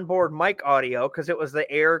the onboard mic audio because it was the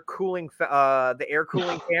air cooling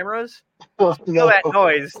cameras. Feel that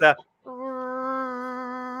noise, the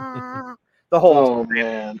whole. Oh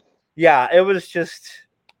man, yeah, it was just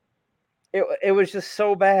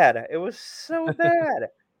so bad. It was so bad.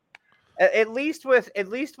 At least with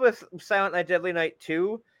Silent Night, Deadly Night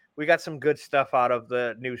 2. We got some good stuff out of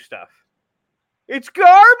the new stuff. It's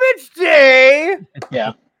garbage day.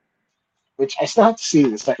 Yeah. Which I still have to see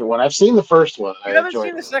the second one. I've seen the first one. You haven't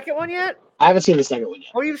seen the second one yet? I haven't seen the second one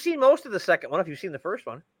yet. Oh, you've seen most of the second one if you've seen the first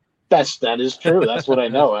one. That is true. That's what I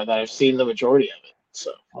know, and I've seen the majority of it.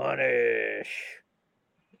 So punish.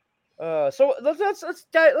 So let's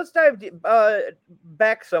dive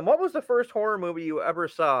back some. What was the first horror movie you ever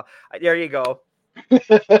saw? There you go. There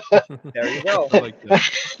you go.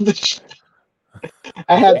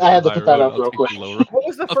 I had to put that up real quick. What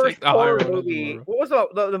was the first horror movie? What was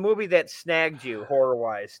the movie that snagged you horror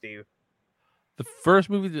wise, Steve? The first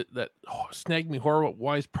movie that snagged me horror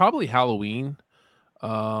wise, probably Halloween.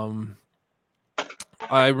 I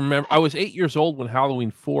remember I was 8 years old when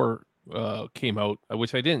Halloween 4 came out,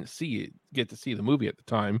 which I didn't get to see the movie at the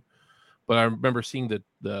time, but I remember seeing the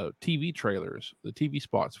TV trailers, the TV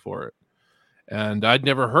spots for it. And I'd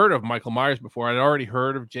never heard of Michael Myers before. I'd already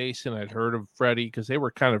heard of Jason. I'd heard of Freddy because they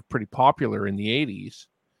were kind of pretty popular in the 80s.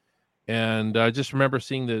 And I just remember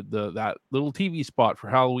seeing that little TV spot for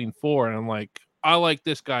Halloween 4, and I'm like, I like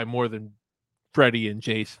this guy more than Freddy and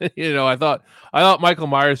Jason. I thought Michael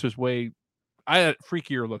Myers was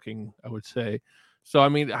freakier looking, I would say. So I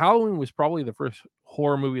mean, Halloween was probably the first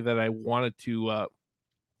horror movie that I wanted to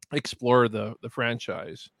explore the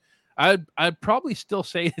franchise. I'd probably still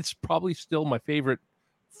say it's probably still my favorite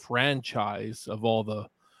franchise of all the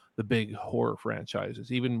big horror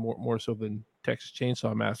franchises, even more so than Texas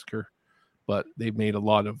Chainsaw Massacre. But they've made a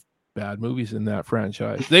lot of bad movies in that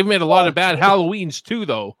franchise. They've made a lot of bad Halloweens too,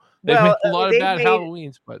 though. They've Well, made a lot of bad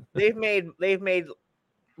Halloweens, but they've made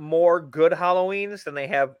more good Halloweens than they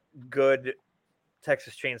have good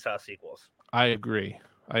Texas Chainsaw sequels. I agree.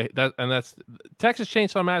 That's Texas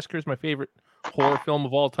Chainsaw Massacre is my favorite horror film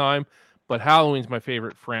of all time, but Halloween's my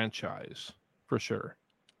favorite franchise for sure.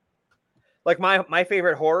 Like my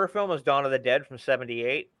favorite horror film is Dawn of the Dead from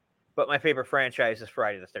 '78, but my favorite franchise is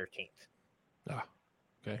Friday the 13th. Ah,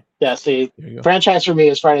 okay. Yeah, see, franchise for me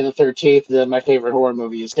is Friday the 13th. Then my favorite horror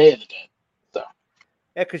movie is Day of the Dead. So.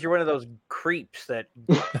 Yeah, because you're one of those creeps that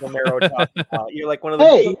Romero talked about. You're like one of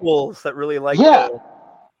the fools that really like. Yeah.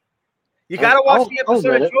 You got to watch the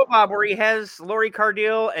episode of Joe Bob where he has Laurie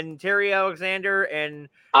Cardille and Terry Alexander and.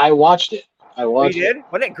 I watched it. You did?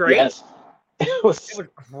 Wasn't it great? Yes. It was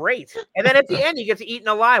great. And then at the end, he gets eaten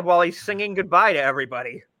alive while he's singing goodbye to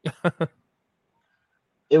everybody.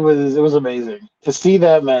 It was amazing to see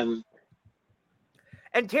them and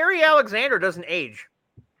Terry Alexander doesn't age.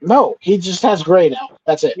 No, he just has gray now.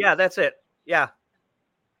 That's it. Yeah, that's it. Yeah.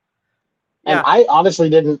 And I honestly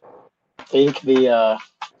didn't think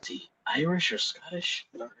is he Irish or Scottish?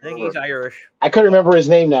 I think he's Irish. I couldn't remember his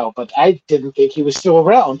name now, but I didn't think he was still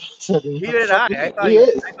around. Neither did I.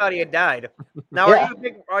 I thought he had died. Now,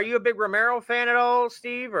 are you a big Romero fan at all,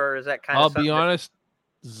 Steve, or is that kind of? I'll be honest.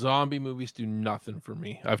 Zombie movies do nothing for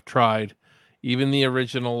me. I've tried, even the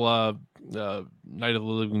original Night of the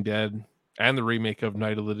Living Dead and the remake of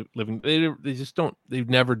Night of the Living. They just don't. They've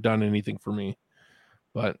never done anything for me.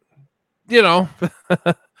 But I'll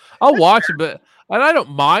watch it, but and I don't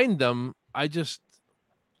mind them. I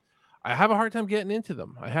have a hard time getting into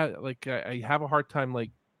them. I have a hard time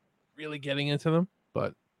really getting into them,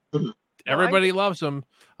 but everybody loves them.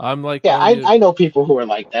 I'm like, I know people who are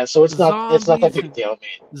like that, so it's not that big a deal.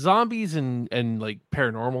 Zombies and like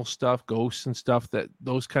paranormal stuff, ghosts and stuff,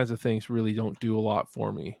 those kinds of things really don't do a lot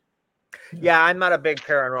for me. Yeah, I'm not a big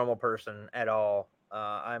paranormal person at all.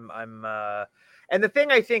 And the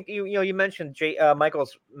thing I think you mentioned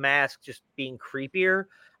Michael's mask just being creepier.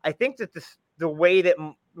 I think that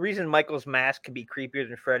the reason Michael's mask can be creepier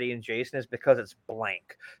than Freddy and Jason is because it's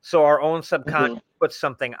blank. So our own subconscious puts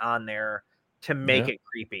something on there to make it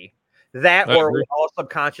creepy. Or we all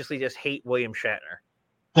subconsciously just hate William Shatner.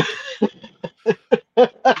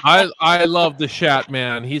 I love the Shat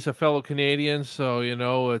man. He's a fellow Canadian, so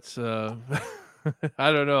it's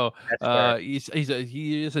I don't know.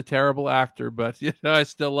 He is a terrible actor, but I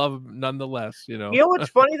still love him nonetheless. You know what's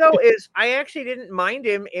funny though is I actually didn't mind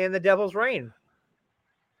him in The Devil's Reign.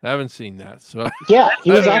 I haven't seen that, so yeah,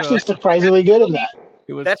 he was actually surprisingly good in that.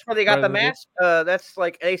 That's where they got the mask. That's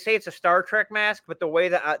like they say it's a Star Trek mask, but the way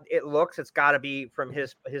that it looks, it's got to be from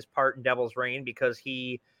his part in Devil's Reign because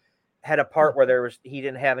he had a part where he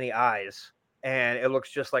didn't have any eyes, and it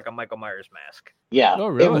looks just like a Michael Myers mask. Yeah, oh,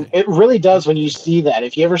 really? It really does when you see that.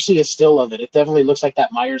 If you ever see a still of it, it definitely looks like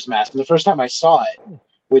that Myers mask. And the first time I saw it,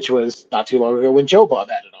 which was not too long ago when Joe Bob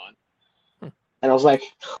had it on, and I was like,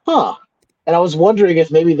 huh. And I was wondering if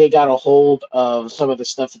maybe they got a hold of some of the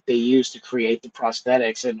stuff that they used to create the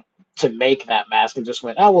prosthetics and to make that mask and just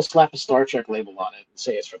went, we'll slap a Star Trek label on it and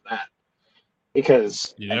say it's from that.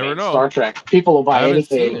 Because you never know. Star Trek, people will buy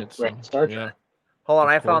anything from Star Trek. Yeah. Hold on,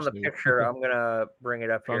 I found the picture. I'm going to bring it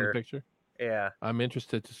up here. The picture? Yeah. I'm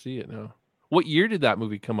interested to see it now. What year did that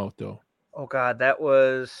movie come out, though? Oh, God, that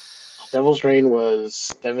was... Devil's Reign was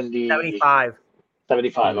 75.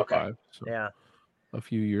 75, okay. So yeah. A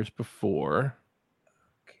few years before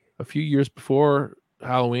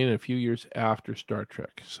Halloween and a few years after Star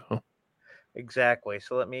Trek. So exactly.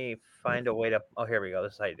 So let me find a way to. Oh, here we go.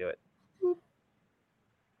 This is how you do it.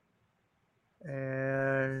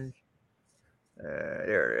 And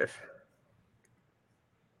there it is.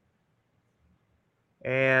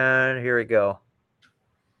 And here we go.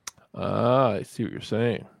 I see what you're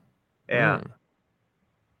saying. Yeah.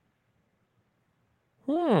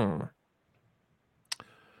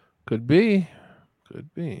 Could be.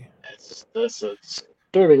 That's a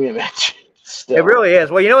disturbing image. Still. It really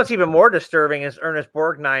is. Well, what's even more disturbing is Ernest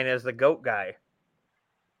Borgnine as the goat guy.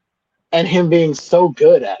 And him being so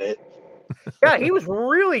good at it. Yeah, he was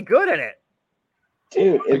really good at it.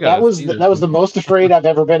 Dude, that was the most afraid I've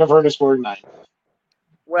ever been of Ernest Borgnine.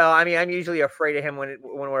 Well, I mean, I'm usually afraid of him when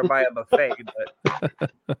we're by a buffet,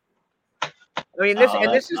 but I mean,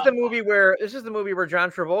 this is the movie where John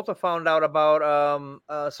Travolta found out about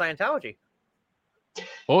Scientology.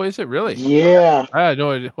 Oh, is it really? Yeah. I had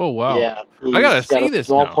no idea. Oh, wow. Yeah. I gotta see this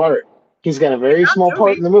small now. part. He's got a very small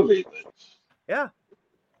part in the movie. Yeah,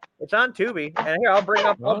 it's on Tubi. And here, I'll bring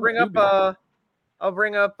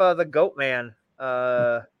up the Goat Man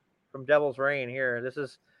from Devil's Reign. Here,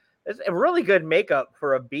 it's a really good makeup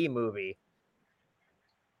for a B movie.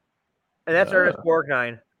 And that's Ernest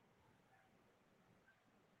Borgnine.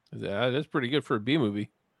 Yeah, that's pretty good for a B movie.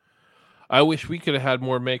 I wish we could have had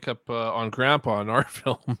more makeup on Grandpa in our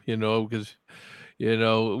film, because,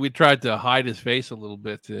 we tried to hide his face a little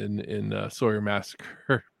bit in Sawyer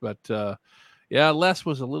Massacre. But, Les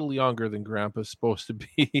was a little younger than Grandpa's supposed to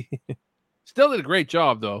be. Still did a great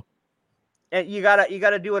job, though. And you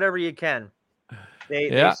gotta do whatever you can. They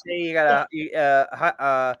say you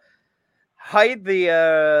gotta hide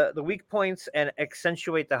the weak points and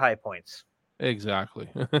accentuate the high points. Exactly.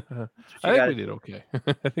 I think we did okay.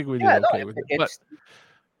 I think we did okay with it. But,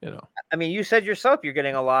 I mean, you said yourself you're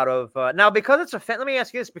getting a lot of now because it's a fan. Let me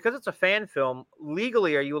ask you this: because it's a fan film,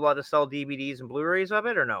 legally, are you allowed to sell DVDs and Blu-rays of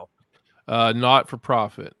it, or no? Not for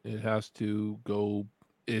profit. It has to go.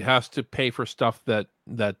 It has to pay for stuff that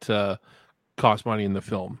costs money in the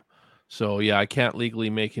film. So yeah, I can't legally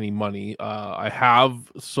make any money. I have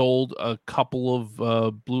sold a couple of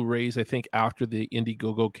Blu-rays, I think, after the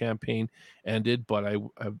Indiegogo campaign ended, but I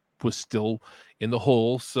was still in the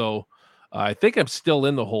hole. So I think I'm still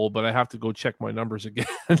in the hole, but I have to go check my numbers again.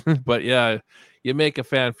 But yeah, you make a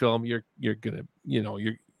fan film, you're gonna,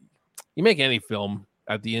 you make any film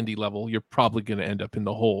at the indie level, you're probably gonna end up in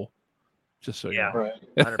the hole. Just so you know. Right.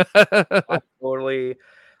 I totally.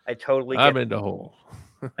 I'm in the hole.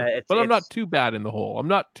 But I'm not too bad in the hole. I'm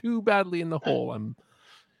not too badly in the hole. I'm,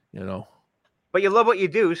 But you love what you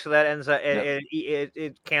do, so that ends up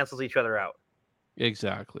it cancels each other out.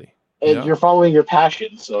 Exactly. And you're following your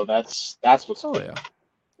passion, so that's what's. Oh yeah.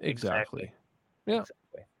 Exactly. Yeah.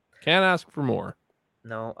 Exactly. Can't ask for more.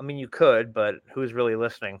 No, I mean you could, but who's really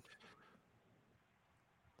listening?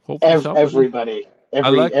 Everybody.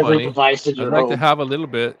 Every device in your I'd like to have a little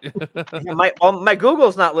bit. my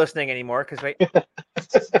Google's not listening anymore because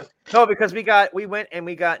we went and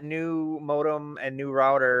we got new modem and new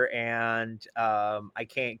router, and I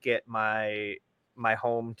can't get my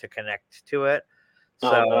home to connect to it.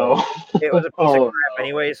 So it was a piece of crap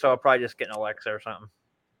anyway. So I'll probably just get an Alexa or something.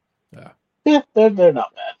 Yeah, they're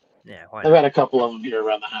not bad. Yeah, I've had a couple of them here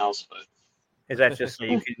around the house, but is that just so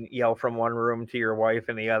you can yell from one room to your wife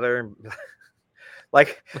in the other?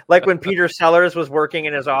 Like when Peter Sellers was working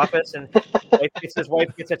in his office and his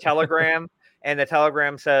wife gets a telegram and the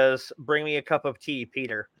telegram says, "Bring me a cup of tea,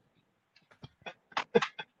 Peter."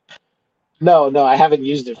 No, I haven't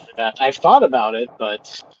used it for that. I've thought about it,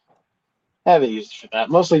 but I haven't used it for that.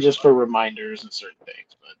 Mostly just for reminders and certain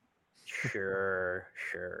things. But sure.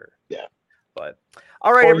 Yeah. But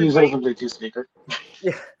all right, or use it as a Bluetooth speaker.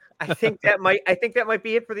 Yeah, I think that might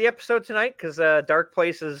be it for the episode tonight because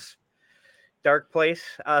Darkplace is Darkplace.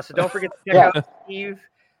 So don't forget to check out Steve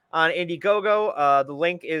on Indiegogo. The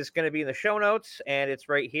link is going to be in the show notes, and it's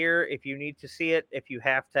right here if you need to see it, if you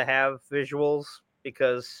have to have visuals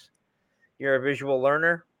because you're a visual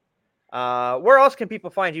learner. Where else can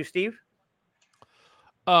people find you, Steve?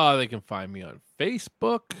 They can find me on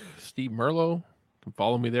Facebook, Steve Merlo. You can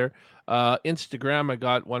follow me there. Instagram, I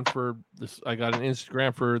got one for this. I got an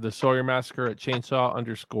Instagram for the Sawyer Massacre at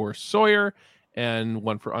chainsaw_Sawyer, and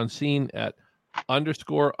one for Unseen at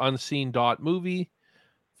 _unseen.movie.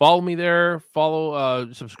 Follow me there.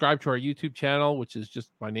 Subscribe to our YouTube channel, which is just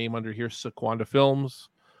my name under here, Sequanda Films.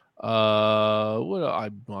 I'm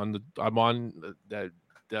on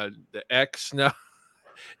the X now.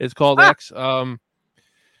 It's called X. And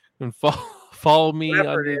follow me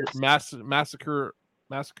under Massacre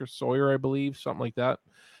Sawyer, I believe, something like that.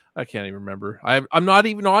 I can't even remember. I'm not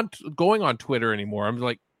even going on Twitter anymore. I'm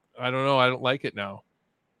like, I don't know. I don't like it now.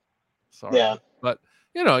 Sorry. Yeah. But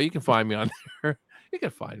you can find me on there. You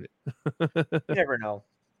can find it. You never know.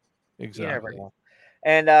 Exactly. You never know.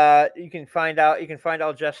 And you can find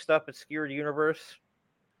all Jeff's stuff at Skewered Universe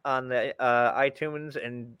on the iTunes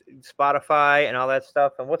and Spotify and all that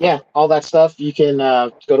stuff. And all that stuff. You can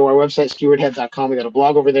go to our website, skewardhead.com. We got a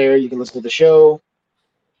blog over there. You can listen to the show.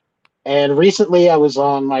 And recently I was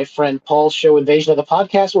on my friend Paul's show, Invasion of the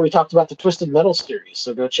Podcast, where we talked about the Twisted Metal series.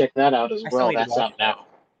 So go check that out as well. That's out now.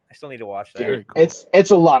 I still need to watch that. Dude,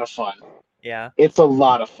 it's a lot of fun. Yeah. It's a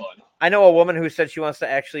lot of fun. I know a woman who said she wants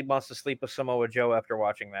to sleep with Samoa Joe after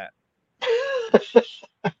watching that.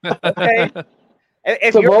 Okay.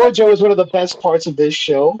 Samoa Joe is one of the best parts of this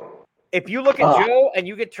show. If you look at Joe and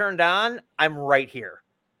you get turned on, I'm right here.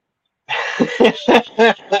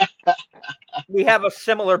 We have a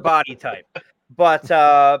similar body type. But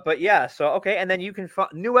yeah, so okay, and then you can find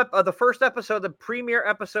the first episode, the premiere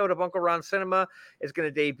episode of Uncle Ron Cinema is going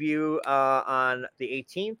to debut on the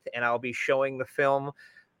 18th, and I'll be showing the film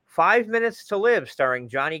 5 Minutes to Live, starring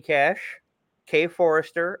Johnny Cash, Kay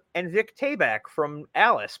Forrester, and Vic Tayback from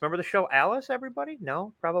Alice. Remember the show Alice? Everybody?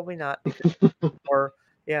 No, probably not. Or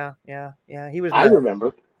Yeah. He was. I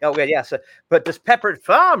remember. Oh, good. Yeah. So, but this Peppered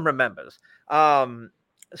Farm remembers.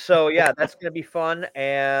 So yeah, that's gonna be fun,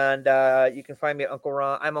 and you can find me at Uncle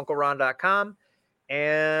Ron. I'm UncleRon.com,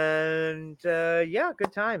 and yeah,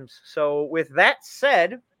 good times. So with that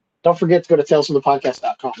said, don't forget to go to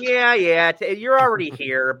talesfromthepodcast.com. Yeah, you're already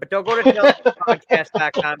here, but don't go to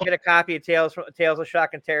talesfromthepodcast.com. Get a copy of Tales of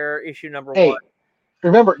Shock and Terror issue number 1.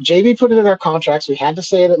 Remember, JB put it in our contracts. We had to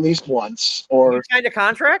say it at least once. Or you signed a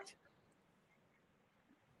contract?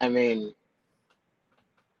 I mean,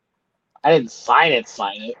 I didn't sign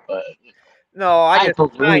it, but no, I just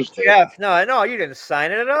signed Jeff. No, you didn't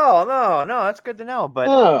sign it at all. No, that's good to know. But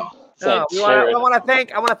I want to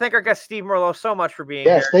thank our guest Steve Merlo so much for being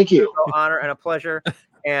here. Yes, thank you. It's an honor and a pleasure.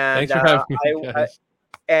 And thanks for having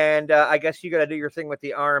me, I guess you got to do your thing with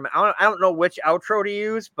the arm. I don't know which outro to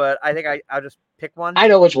use, but I think I'll just pick one. I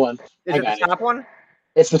know which one. Is it the top one?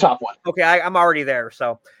 It's the top one. Okay, I'm already there.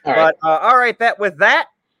 So, all right. With that,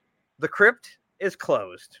 the crypt is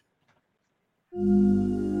closed.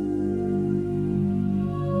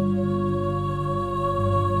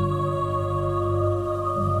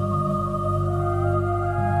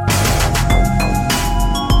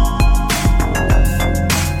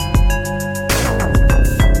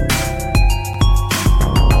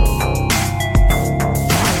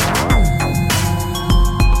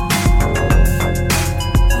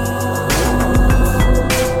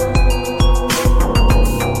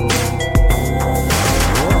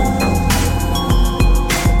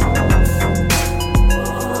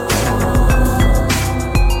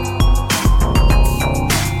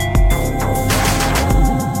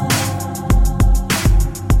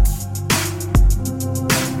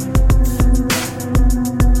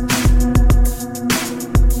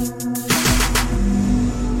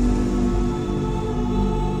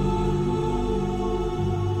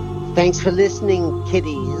 Thanks for listening,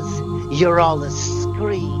 kiddies. You're all a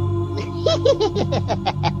scream.